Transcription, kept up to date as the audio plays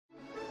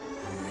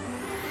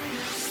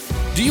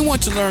Do you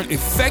want to learn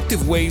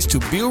effective ways to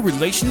build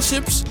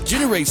relationships,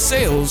 generate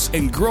sales,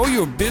 and grow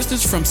your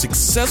business from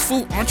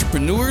successful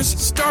entrepreneurs,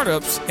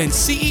 startups, and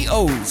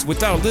CEOs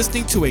without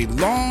listening to a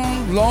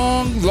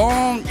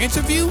long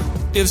interview?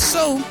 If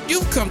so,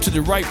 you've come to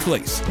the right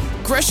place.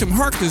 Gresham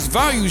Harkless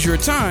values your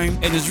time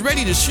and is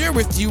ready to share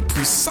with you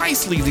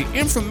precisely the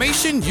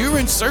information you're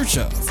in search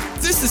of.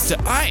 This is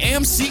the I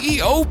Am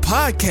CEO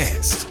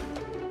podcast.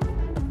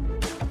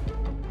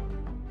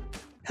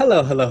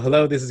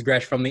 Hello. This is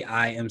Gresh from the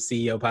I Am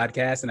CEO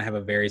podcast, and I have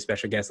a very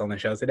special guest on the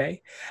show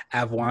today. I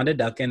have Wanda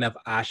Duncan of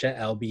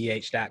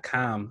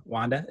AshaLBH.com.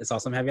 Wanda, it's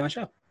awesome to have you on the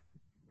show.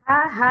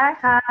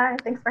 Hi.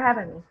 Thanks for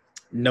having me.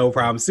 No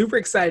problem. Super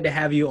excited to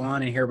have you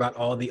on and hear about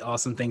all the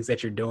awesome things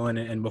that you're doing.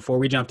 And before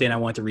we jumped in, I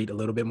want to read a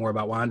little bit more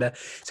about Wanda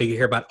so you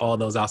hear about all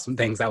those awesome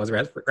things I was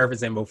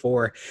referencing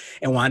before.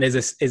 And Wanda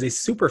is a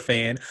super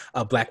fan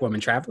of Black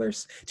women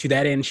travelers. To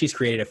that end, she's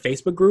created a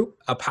Facebook group,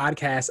 a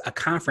podcast, a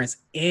conference,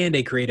 and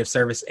a creative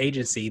service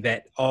agency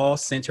that all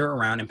center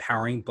around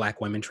empowering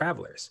Black women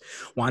travelers.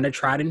 Wanda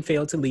tried and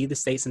failed to leave the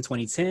States in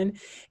 2010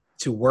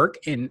 to work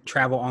and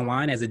travel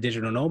online as a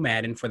digital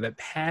nomad, and for the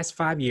past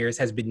 5 years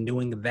has been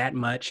doing that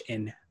much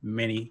and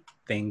many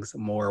things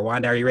more.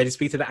 Wanda, are you ready to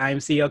speak to the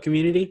IMCO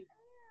community?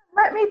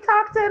 Let me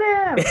talk to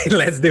them.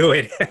 Let's do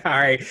it. All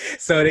right.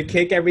 So to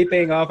kick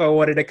everything off, I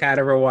wanted to kind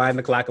of rewind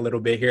the clock a little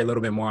bit, hear a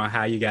little bit more on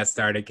how you got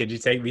started. Could you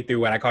take me through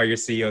what I call your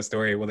CEO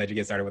story? We'll let you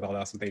get started with all the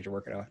awesome things you're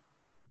working on.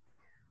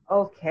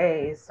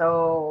 Okay.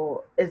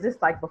 So is this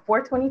like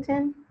before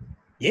 2010?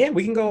 Yeah,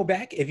 we can go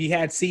back. If you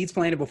had seeds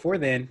planted before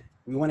then,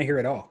 we want to hear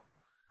it all.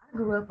 I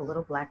grew up a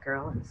little Black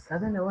girl in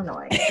Southern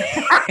Illinois.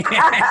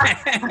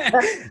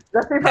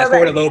 Fast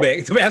forward a little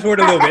bit. So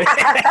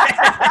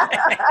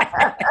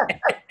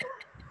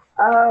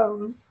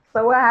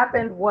what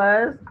happened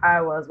was I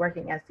was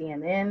working at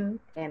CNN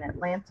in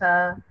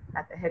Atlanta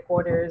at the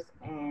headquarters,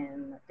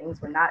 and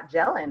things were not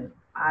gelling.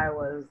 I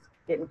was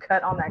getting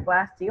cut on that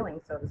glass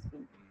ceiling, so to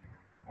speak.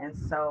 And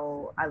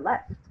so I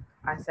left.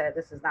 I said,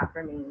 this is not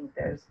for me.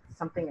 There's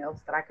something else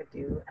that I could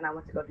do. And I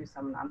went to go do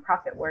some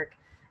nonprofit work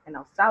in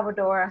El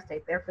Salvador. I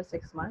stayed there for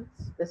 6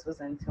 months. This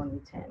was in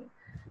 2010.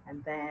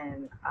 And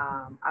then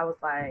I was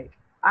like,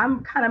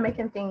 I'm kind of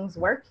making things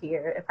work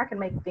here. If I can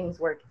make things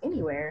work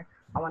anywhere,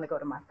 I want to go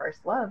to my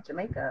first love,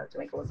 Jamaica.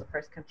 Jamaica was the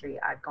first country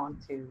I'd gone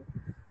to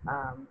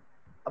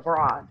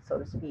abroad, so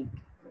to speak.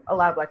 A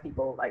lot of Black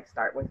people like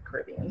start with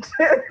Caribbean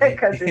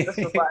countries. This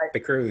was like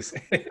the cruise.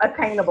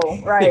 Attainable,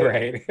 right?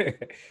 Right.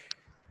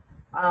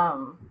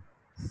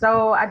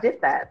 So I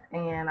did that,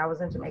 and I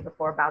was in Jamaica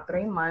for about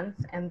 3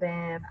 months, and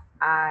then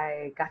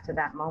I got to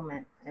that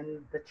moment,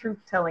 and the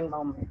truth-telling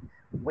moment,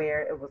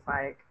 where it was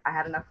like I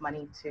had enough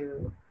money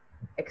to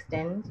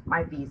extend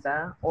my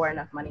visa or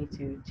enough money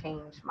to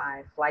change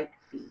my flight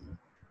fee,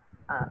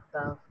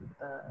 the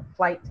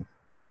flight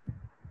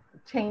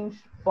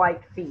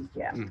fee,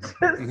 yeah.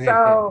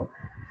 So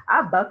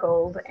I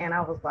buckled, and I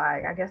was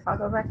like, I guess I'll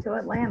go back to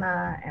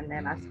Atlanta, and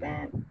then I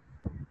spent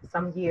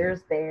some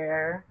years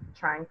there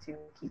trying to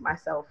keep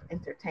myself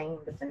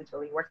entertained,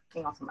 essentially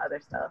working on some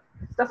other stuff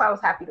I was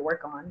happy to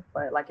work on,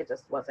 but like it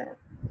just wasn't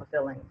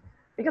fulfilling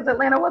because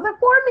Atlanta wasn't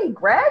for me,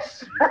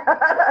 Gresh.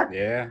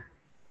 Yeah.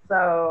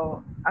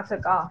 So I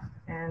took off,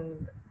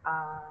 and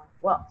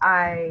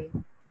I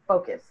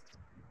focused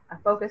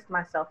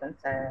myself and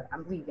said,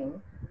 I'm leaving.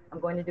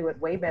 I'm going to do it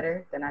way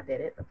better than I did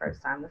it the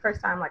first time. The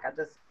first time, like I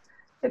just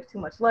took too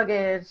much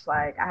luggage.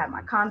 Like I had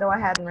my condo I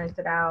hadn't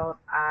rented out.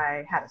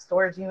 I had a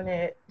storage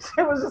unit.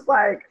 It was just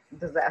like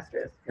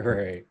disastrous.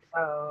 Right.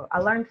 So I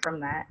learned from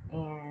that,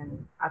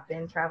 and I've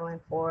been traveling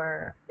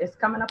it's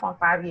coming up on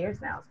 5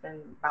 years now. It's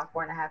been about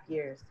 4.5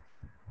 years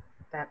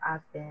that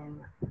I've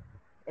been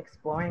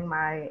exploring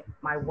my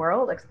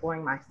world,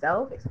 exploring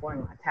myself,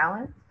 exploring my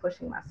talents,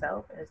 pushing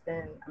myself. And it's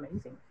been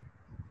amazing.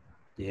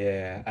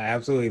 Yeah, I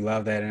absolutely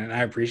love that. And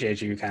I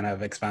appreciate you kind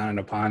of expounding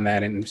upon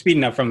that and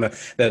speeding up from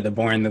the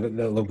boring, the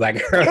little Black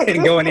girl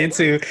and going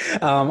into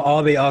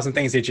all the awesome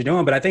things that you're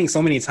doing. But I think so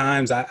many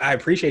times I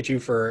appreciate you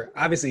for,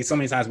 obviously, so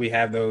many times we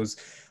have those,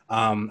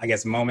 I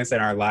guess, moments in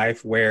our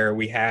life where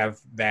we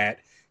have that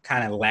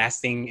kind of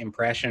lasting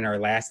impression or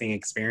lasting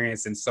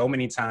experience. And so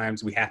many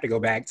times we have to go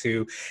back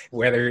to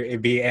whether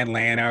it be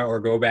Atlanta or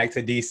go back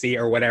to DC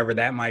or whatever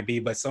that might be.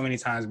 But so many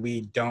times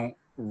we don't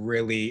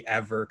really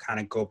ever kind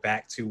of go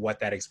back to what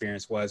that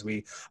experience was.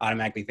 We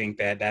automatically think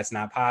that that's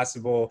not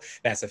possible.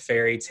 That's a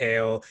fairy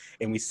tale.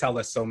 And we tell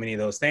us so many of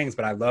those things.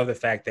 But I love the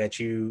fact that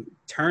you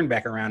turned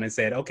back around and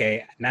said,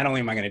 okay, not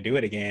only am I going to do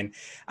it again,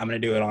 I'm going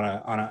to do it on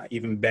a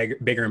even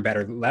bigger and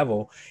better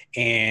level.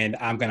 And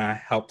I'm going to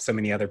help so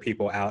many other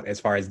people out as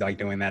far as like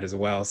doing that as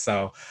well.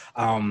 So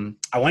I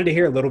wanted to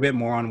hear a little bit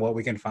more on what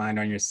we can find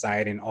on your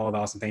site and all the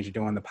awesome things you're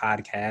doing, the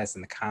podcast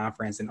and the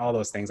conference and all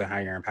those things on how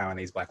you're empowering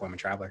these Black women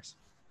travelers.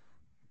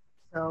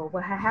 So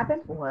what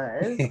happened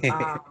was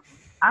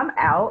I'm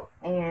out,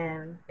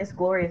 and it's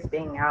glorious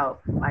being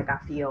out. Like I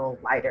feel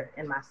lighter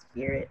in my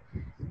spirit,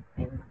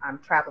 and I'm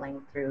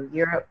traveling through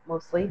Europe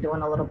mostly,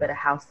 doing a little bit of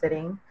house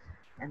sitting.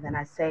 And then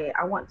I say,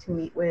 I want to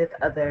meet with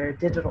other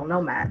digital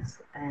nomads.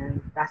 And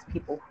that's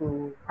people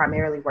who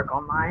primarily work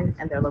online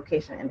and they're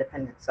location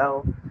independent.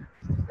 So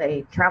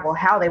they travel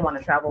how they want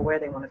to travel, where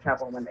they want to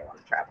travel, when they want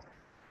to travel.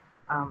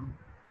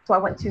 So I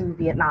went to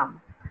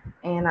Vietnam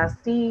and I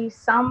see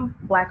some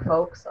Black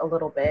folks a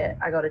little bit.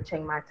 I go to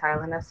Chiang Mai,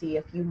 Thailand. I see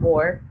a few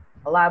more.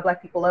 A lot of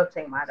Black people love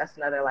Chiang Mai. That's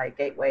another like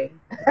gateway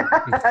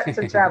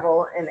to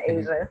travel in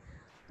Asia.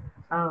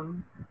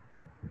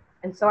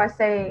 And so I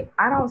say,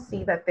 I don't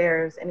see that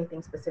there's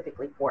anything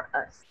specifically for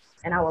us.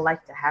 And I would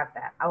like to have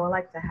that. I would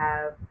like to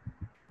have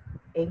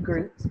a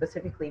group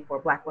specifically for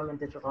Black women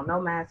digital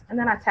nomads. And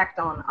then I tacked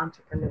on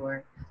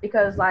entrepreneur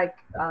because like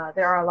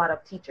there are a lot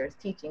of teachers.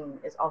 Teaching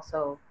is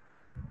also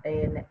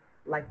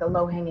like the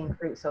low hanging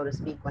fruit, so to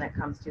speak, when it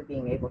comes to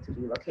being able to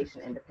be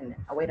location independent,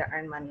 a way to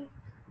earn money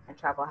and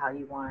travel how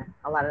you want.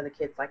 A lot of the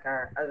kids, like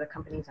our other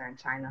companies, are in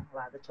China. A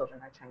lot of the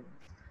children are Chinese.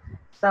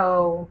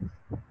 So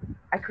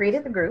I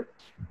created the group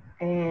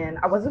and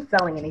I wasn't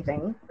selling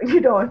anything.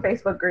 You know, in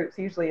Facebook groups,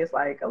 usually it's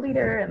like a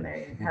leader and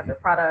they have their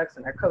products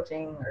and they're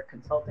coaching or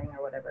consulting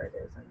or whatever it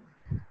is.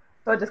 And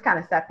so it just kind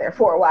of sat there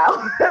for a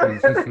while.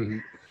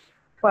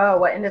 Well,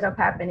 what ended up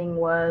happening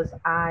was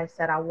I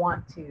said, I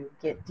want to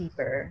get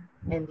deeper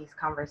in these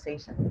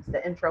conversations.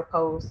 The intro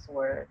posts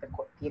or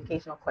the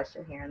occasional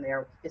question here and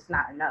there, it's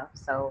not enough.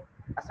 So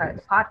I started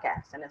the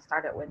podcast and it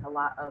started with a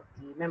lot of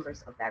the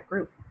members of that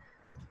group.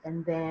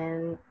 And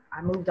then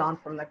I moved on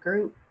from the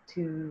group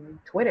to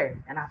Twitter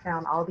and I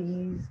found all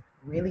these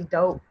really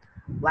dope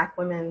Black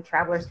women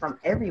travelers from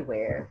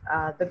everywhere.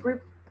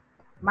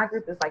 My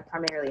group is like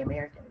primarily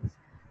Americans.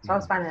 So I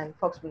was finding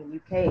folks from the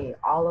UK,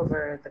 all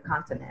over the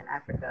continent,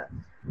 Africa.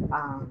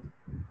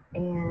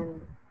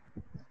 And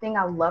the thing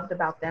I loved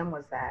about them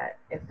was that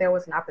if there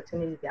was an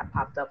opportunity that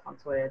popped up on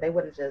Twitter, they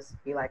wouldn't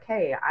just be like,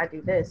 hey, I do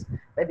this.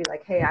 They'd be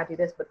like, hey, I do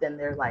this. But then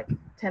there's like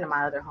 10 of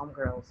my other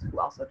homegirls who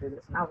also do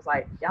this. And I was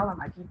like, y'all are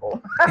my people.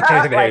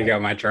 There you go,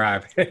 my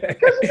tribe.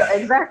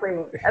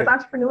 Exactly. As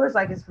entrepreneurs,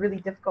 like it's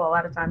really difficult a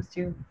lot of times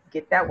to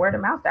get that word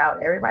of mouth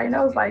out. Everybody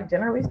knows, like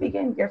generally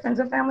speaking, your friends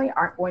and family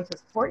aren't going to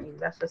support you.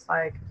 That's just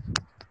like,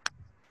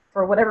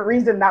 for whatever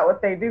reason, not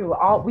what they do.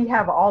 We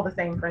have all the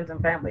same friends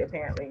and family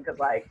apparently, because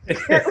like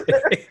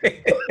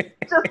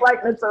just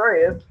like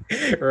notorious,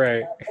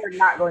 right? They're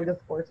not going to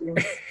support you.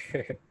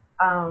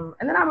 And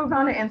then I moved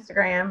on to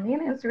Instagram. Me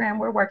and Instagram,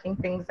 we're working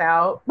things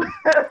out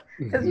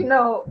because you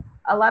know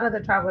a lot of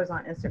the travelers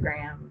on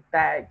Instagram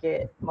that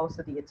get most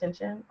of the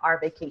attention are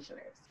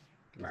vacationers,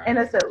 right. And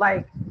it's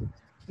like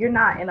you're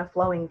not in a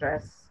flowing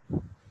dress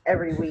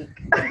every week.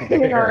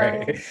 You know right.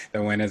 What I mean?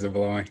 The wind is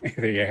blowing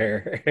through your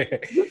hair.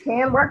 You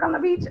can work on the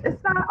beach.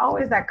 It's not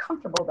always that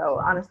comfortable though,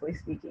 honestly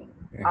speaking.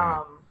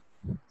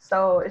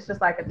 So it's just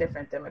like a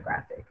different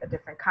demographic, a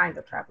different kind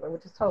of traveler,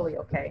 which is totally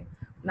okay.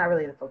 Not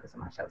really the focus of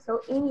my show.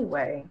 So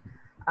anyway,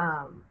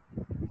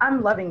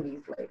 I'm loving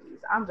these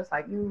ladies. I'm just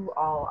like, you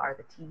all are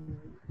the tea.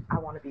 I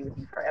want to be with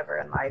you forever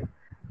in life.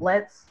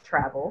 Let's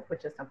travel,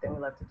 which is something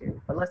we love to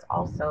do, but let's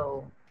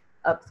also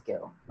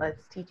upskill.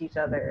 Let's teach each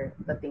other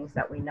the things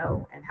that we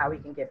know and how we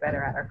can get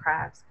better at our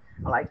crafts.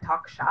 I like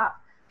talk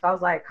shop. So I was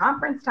like,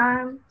 conference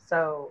time.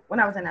 So when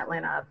I was in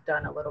Atlanta, I've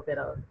done a little bit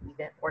of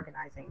event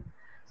organizing.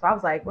 So I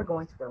was like, we're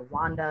going to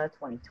Rwanda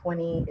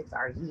 2020. It's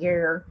our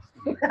year.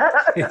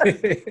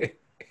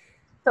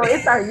 So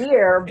it's our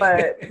year,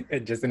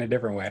 but just in a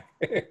different way.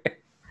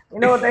 You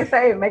know what they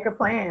say, make a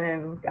plan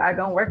and God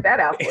gonna work that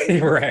out for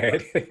you. Right.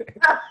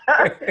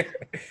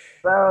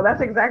 So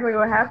that's exactly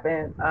what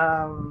happened.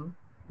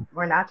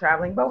 We're not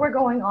traveling, but we're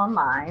going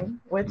online,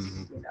 which,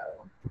 you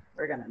know,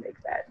 we're going to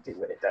make that do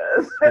what it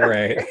does.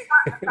 Right.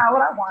 It's not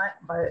what I want,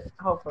 but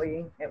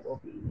hopefully it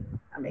will be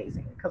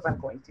amazing because I'm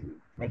going to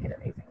make it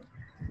amazing.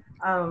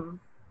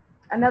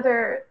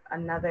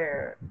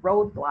 Another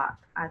roadblock,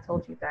 I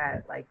told you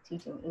that like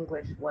teaching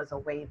English was a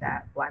way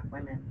that Black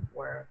women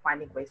were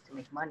finding ways to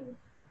make money.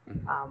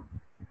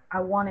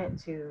 I wanted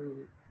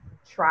to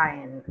try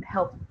and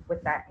help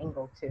with that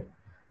angle too.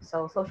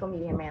 So social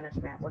media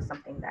management was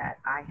something that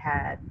I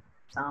had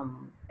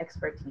some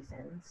expertise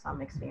in,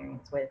 some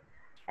experience with,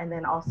 and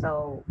then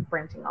also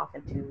branching off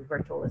into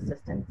virtual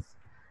assistants.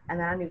 And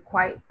then I knew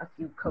quite a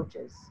few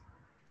coaches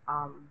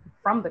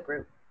from the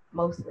group,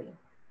 mostly.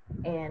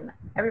 And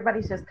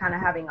everybody's just kind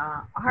of having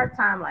a hard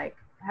time, like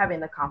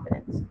having the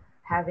confidence,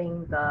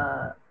 having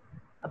the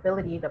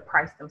ability to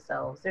price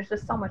themselves. There's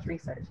just so much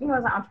research. You know,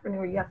 as an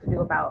entrepreneur, you have to do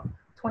about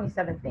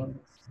 27 things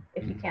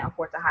if you can't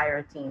afford to hire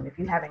a team, if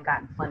you haven't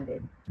gotten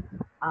funded,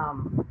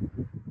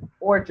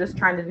 or just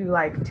trying to do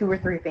like 2 or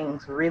 3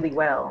 things really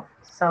well.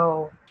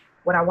 So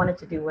what I wanted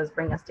to do was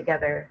bring us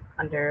together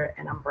under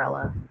an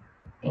umbrella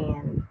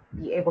and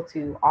be able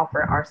to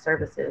offer our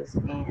services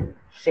and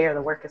share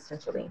the work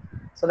essentially.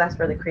 So that's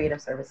where the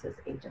Creative Services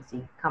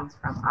Agency comes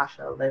from,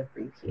 Asha Live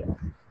Breathe Heal.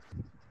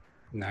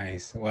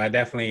 Nice. Well, I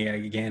definitely,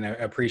 again,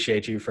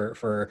 appreciate you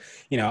for,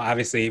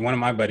 obviously one of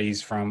my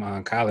buddies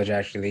from college,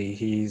 actually,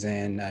 he's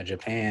in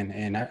Japan,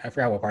 and I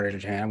forgot what part of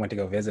Japan. I went to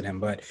go visit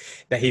him, but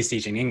that he's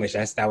teaching English.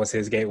 That was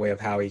his gateway of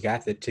how he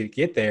got to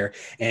get there.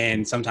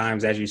 And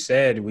sometimes, as you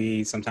said,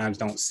 we sometimes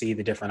don't see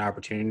the different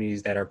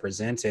opportunities that are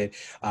presented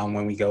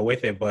when we go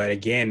with it. But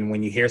again,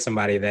 when you hear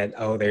somebody that,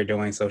 oh, they're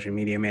doing social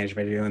media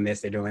management, they're doing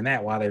this, they're doing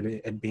that while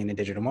they're being a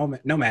digital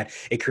nomad,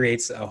 it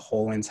creates a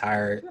whole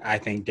entire, I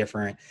think,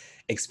 different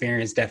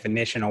experience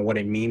definition on what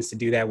it means to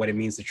do that, what it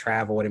means to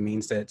travel, what it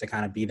means to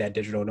kind of be that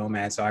digital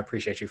nomad. So I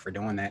appreciate you for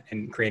doing that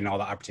and creating all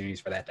the opportunities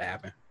for that to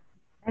happen.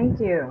 Thank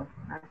you.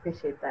 I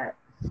appreciate that.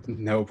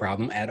 No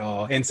problem at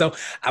all. And so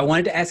I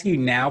wanted to ask you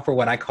now for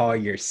what I call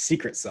your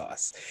secret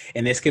sauce.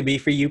 And this could be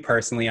for you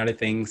personally, other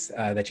things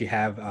that you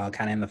have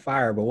kind of in the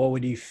fire, but what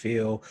would you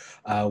feel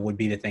would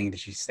be the thing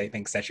that you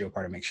think sets you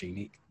apart and makes you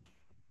unique?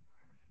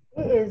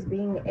 It is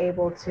being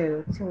able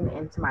to tune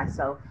into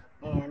myself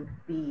and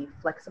be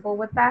flexible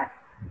with that,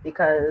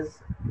 because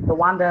the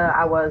Wanda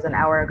I was an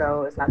hour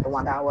ago is not the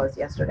Wanda I was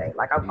yesterday.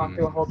 Like I've gone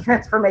through a whole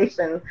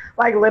transformation.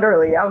 Like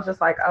literally, I was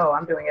just like, oh,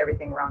 I'm doing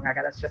everything wrong. I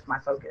gotta shift my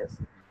focus.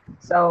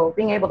 So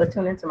being able to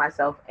tune into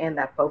myself and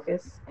that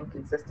focus and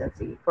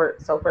consistency. For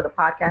the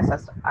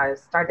podcast, I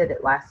started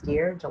it last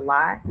year,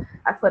 July.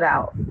 I put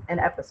out an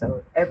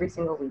episode every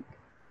single week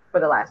for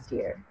the last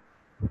year.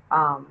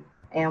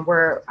 And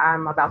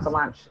I'm about to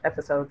launch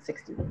episode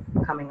 60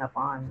 coming up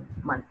on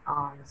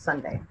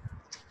Sunday.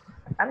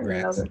 I didn't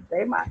even know the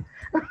day.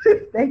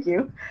 Thank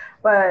you.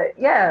 But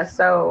yeah,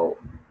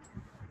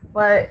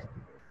 but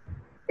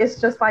it's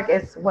just like,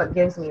 it's what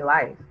gives me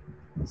life.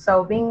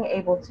 So being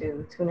able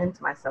to tune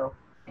into myself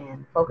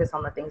and focus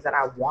on the things that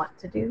I want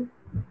to do,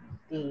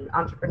 the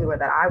entrepreneur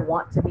that I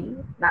want to be,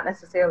 not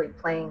necessarily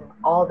playing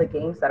all the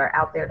games that are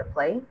out there to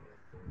play,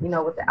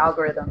 with the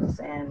algorithms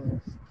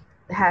and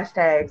the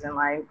hashtags and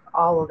like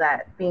all of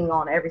that, being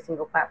on every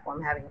single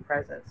platform, having a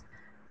presence.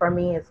 For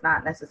me, it's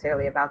not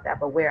necessarily about that,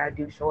 but where I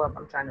do show up,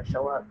 I'm trying to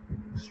show up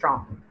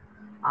strong,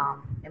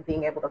 and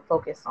being able to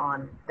focus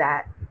on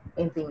that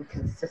and being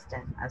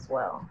consistent as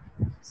well.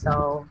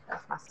 So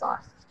that's my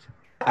sauce.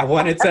 I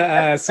wanted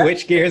to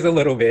switch gears a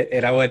little bit,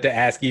 and I wanted to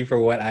ask you for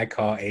what I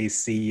call a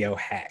CEO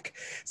hack.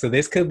 So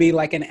this could be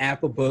like an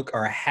app, a book,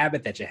 or a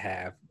habit that you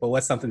have, but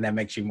what's something that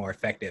makes you more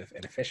effective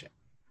and efficient?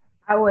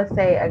 I would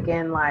say,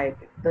 again, like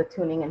the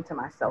tuning into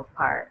myself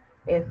part.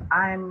 If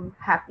I'm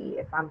happy,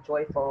 if I'm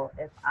joyful,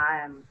 if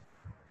I'm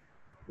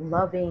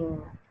loving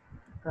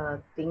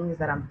the things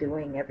that I'm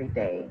doing every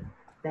day,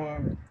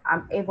 then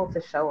I'm able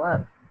to show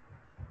up.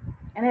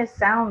 And it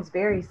sounds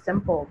very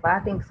simple, but I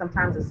think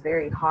sometimes it's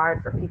very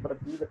hard for people to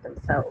be with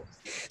themselves.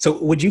 So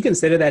would you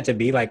consider that to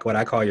be like what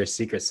I call your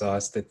secret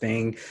sauce? The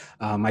thing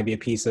might be a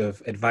piece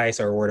of advice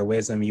or a word of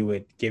wisdom you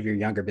would give your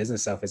younger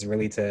business self, is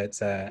really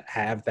to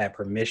have that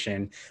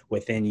permission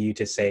within you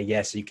to say,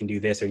 yes, you can do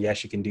this, or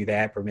yes, you can do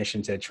that,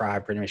 permission to try,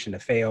 permission to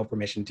fail,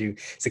 permission to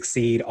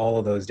succeed, all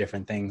of those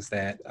different things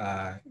that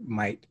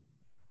might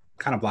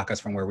kind of block us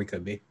from where we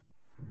could be.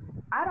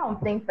 I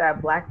don't think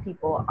that Black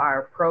people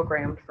are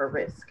programmed for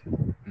risk,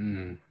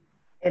 and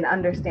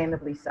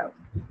understandably so.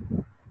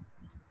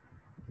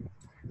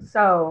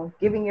 So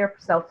giving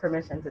yourself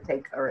permission to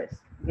take a risk,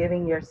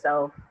 giving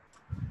yourself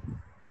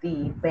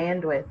the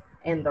bandwidth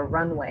and the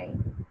runway.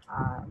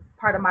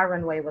 Part of my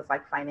runway was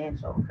like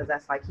financial, because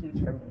that's like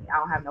huge for me. I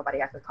don't have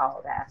nobody I could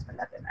call to ask for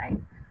nothing, right?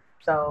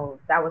 So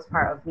that was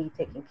part of me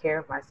taking care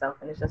of myself.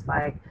 And it's just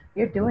like,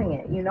 you're doing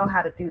it. You know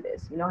how to do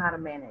this. You know how to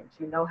manage.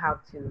 You know how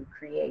to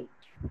create.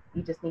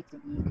 You just need to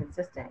be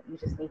consistent. You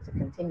just need to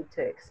continue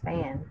to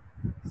expand.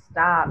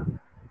 Stop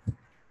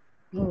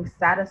being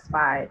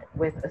satisfied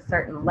with a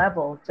certain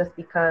level just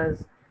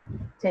because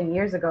 10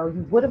 years ago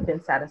you would have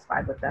been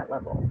satisfied with that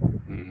level.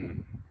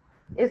 Mm-hmm.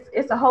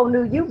 It's a whole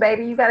new you,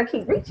 baby. You got to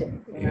keep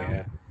reaching. You know?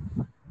 Yeah.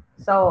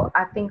 So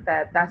I think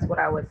that's what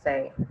I would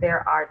say.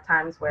 There are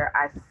times where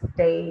I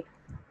stayed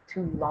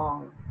too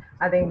long.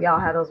 I think we all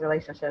have those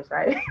relationships,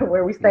 right?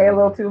 Where we stay a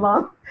little too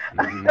long.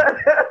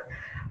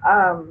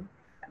 Mm-hmm.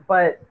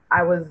 But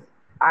I was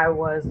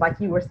like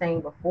you were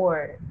saying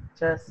before,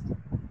 just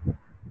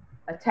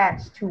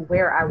attached to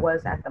where I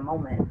was at the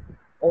moment,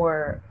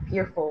 or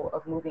fearful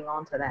of moving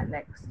on to that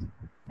next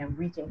and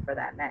reaching for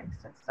that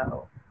next. And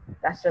so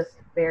that's just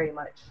very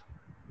much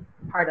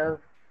part of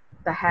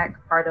the hack,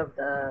 part of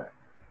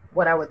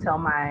what I would tell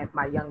my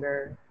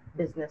younger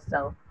business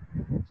self.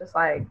 Just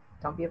like,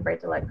 don't be afraid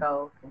to let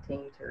go,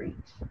 continue to reach,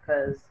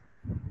 because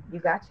you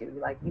got you.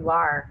 Like you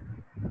are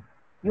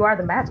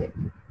the magic.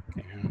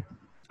 Yeah.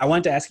 I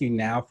want to ask you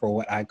now for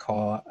what I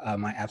call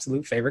my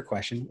absolute favorite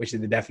question, which is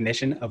the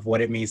definition of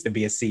what it means to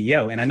be a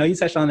CEO. And I know you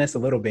touched on this a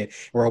little bit.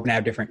 We're hoping to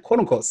have different quote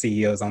unquote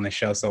CEOs on the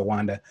show. So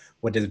Wanda,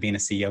 what does being a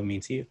CEO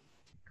mean to you?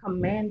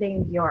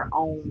 Commanding your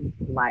own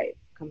life,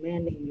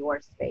 commanding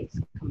your space,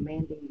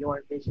 commanding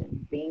your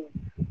vision, being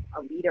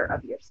a leader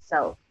of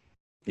yourself,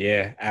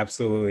 Yeah,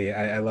 absolutely.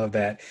 I love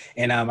that.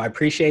 And I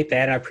appreciate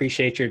that. I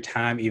appreciate your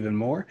time even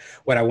more.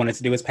 What I wanted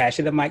to do is pass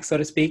you the mic, so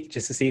to speak,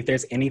 just to see if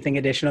there's anything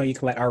additional you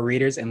can let our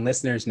readers and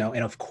listeners know.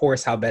 And of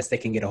course, how best they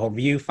can get a hold of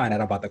you, find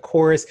out about the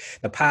course,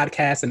 the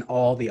podcast, and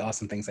all the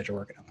awesome things that you're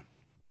working on.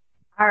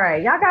 All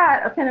right, y'all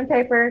got a pen and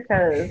paper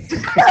because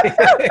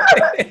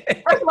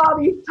first of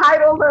all, these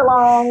titles are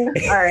long.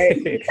 All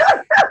right.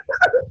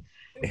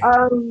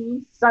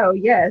 So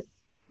yes,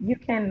 you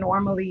can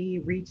normally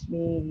reach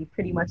me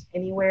pretty much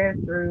anywhere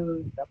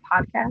through the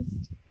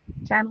podcast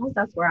channels.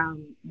 That's where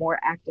I'm more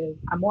active.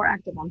 I'm more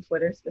active on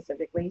Twitter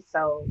specifically.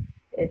 So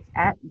it's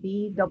at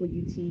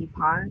BWT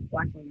Pod,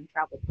 Black Women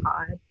Travel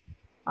Pod.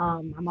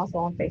 I'm also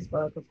on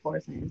Facebook, of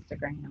course, and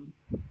Instagram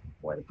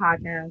for the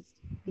podcast.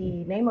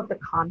 The name of the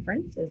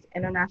conference is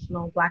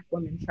International Black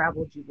Women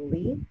Travel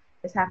Jubilee.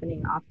 It's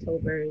happening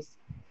October's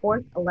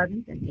 4th,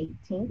 11th, and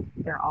 18th.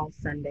 They're all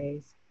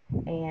Sundays.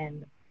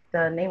 And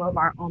the name of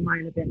our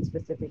online event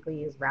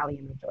specifically is Rally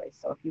and Rejoice.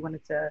 So if you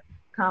wanted to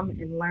come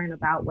and learn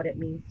about what it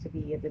means to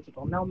be a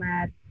digital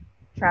nomad,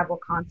 travel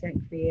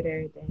content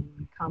creator,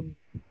 then come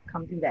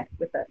do that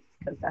with us,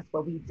 because that's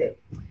what we do.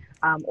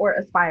 Or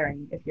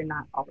aspiring if you're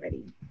not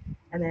already.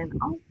 And then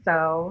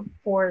also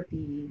for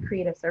the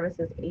creative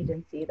services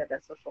agency that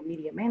does social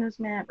media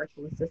management,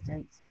 virtual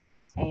assistants,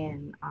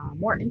 and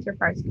more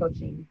enterprise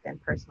coaching than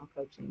personal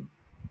coaching.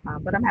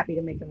 But I'm happy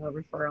to make a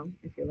referral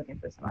if you're looking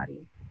for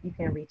somebody. You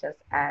can reach us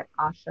at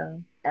ashalbh.com.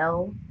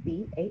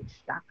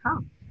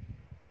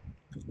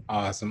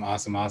 Awesome.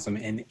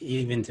 And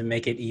even to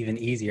make it even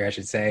easier, I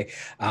should say,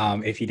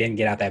 if you didn't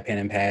get out that pen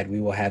and pad,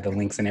 we will have the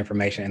links and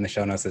information in the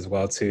show notes as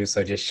well, too.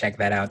 So just check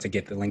that out to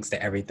get the links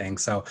to everything.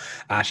 So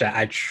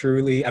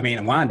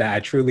Asha, Wanda, I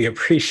truly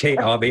appreciate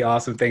all the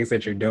awesome things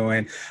that you're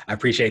doing. I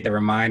appreciate the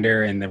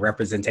reminder and the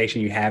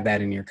representation. You have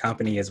that in your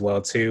company as well,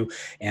 too.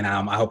 And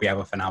I hope you have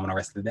a phenomenal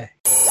rest of the day.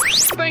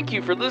 Thank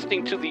you for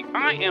listening to the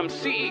I Am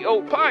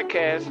CEO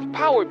podcast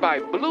powered by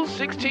Blue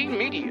 16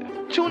 Media.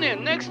 Tune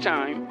in next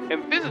time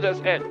and visit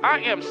us at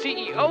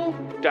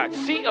imceo.co.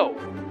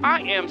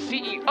 I Am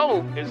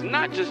CEO is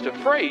not just a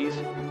phrase,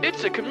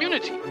 it's a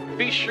community.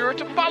 Be sure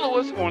to follow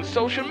us on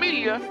social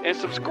media and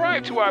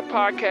subscribe to our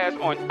podcast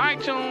on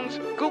iTunes,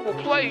 Google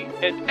Play,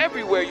 and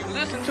everywhere you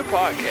listen to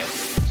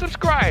podcasts.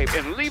 Subscribe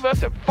and leave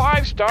us a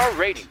 5-star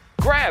rating.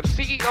 Grab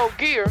CEO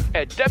Gear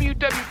at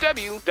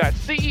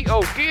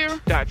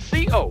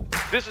www.ceogear.co.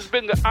 This has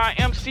been the I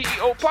Am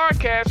CEO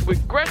podcast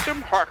with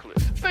Gresham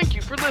Harkless. Thank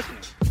you for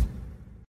listening.